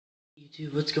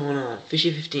YouTube, what's going on?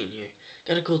 Fishy15 here.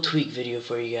 Got a cool tweak video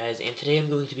for you guys, and today I'm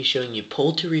going to be showing you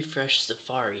pull to refresh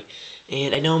Safari.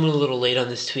 And I know I'm a little late on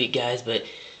this tweak, guys, but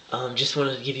just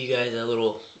wanted to give you guys a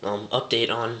little update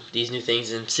on these new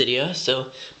things in Cydia.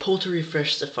 So pull to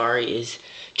refresh Safari is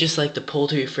just like the pull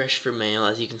to refresh for mail,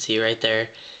 as you can see right there.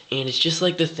 And it's just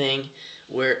like the thing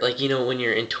where, like, you know, when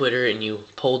you're in Twitter and you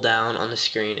pull down on the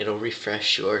screen, it'll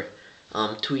refresh your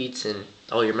tweets and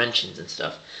all your mentions and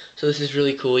stuff. So this is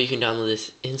really cool. You can download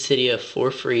this in Cydia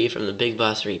for free from the Big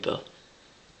Boss repo.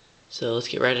 So let's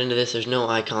get right into this. There's no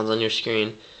icons on your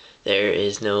screen. There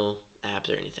is no apps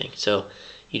or anything. So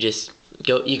you just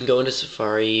go. You can go into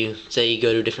Safari. You say you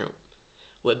go to a different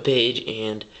web page,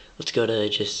 and let's go to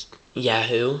just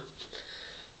Yahoo.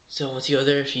 So once you go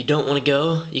there, if you don't want to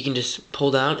go, you can just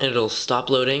pull down and it'll stop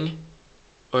loading,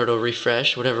 or it'll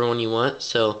refresh, whatever one you want.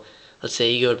 So let's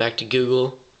say you go back to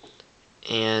Google,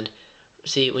 and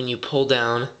see when you pull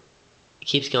down, it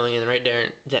keeps going, and right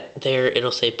there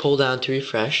it'll say pull down to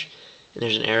refresh, and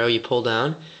there's an arrow. You pull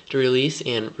down to release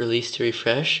and release to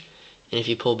refresh, and if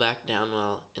you pull back down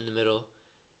while in the middle,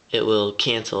 it will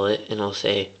cancel it and it'll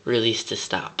say release to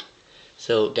stop.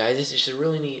 So guys, this is just a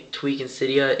really neat tweak in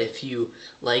Cydia if you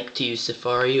like to use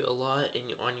Safari a lot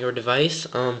on your device.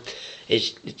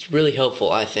 It's really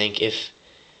helpful, I think,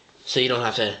 so you don't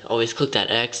have to always click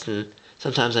that X, and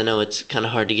sometimes I know it's kind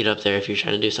of hard to get up there if you're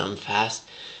trying to do something fast.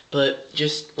 But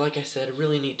just like I said, a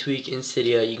really neat tweak in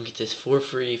Cydia. You can get this for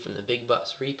free from the Big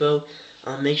Boss repo.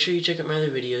 Make sure you check out my other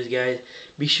videos, guys.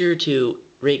 Be sure to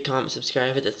rate, comment,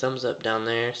 subscribe, hit the thumbs up down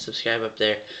there, subscribe up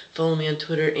there. Follow me on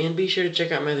Twitter, and be sure to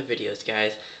check out my other videos,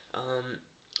 guys. I'm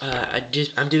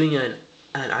doing an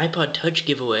iPod Touch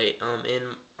giveaway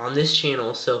on this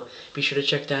channel, so be sure to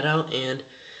check that out, and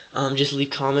just leave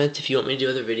comments if you want me to do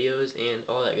other videos and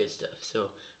all that good stuff.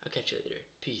 So I'll catch you later.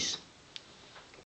 Peace.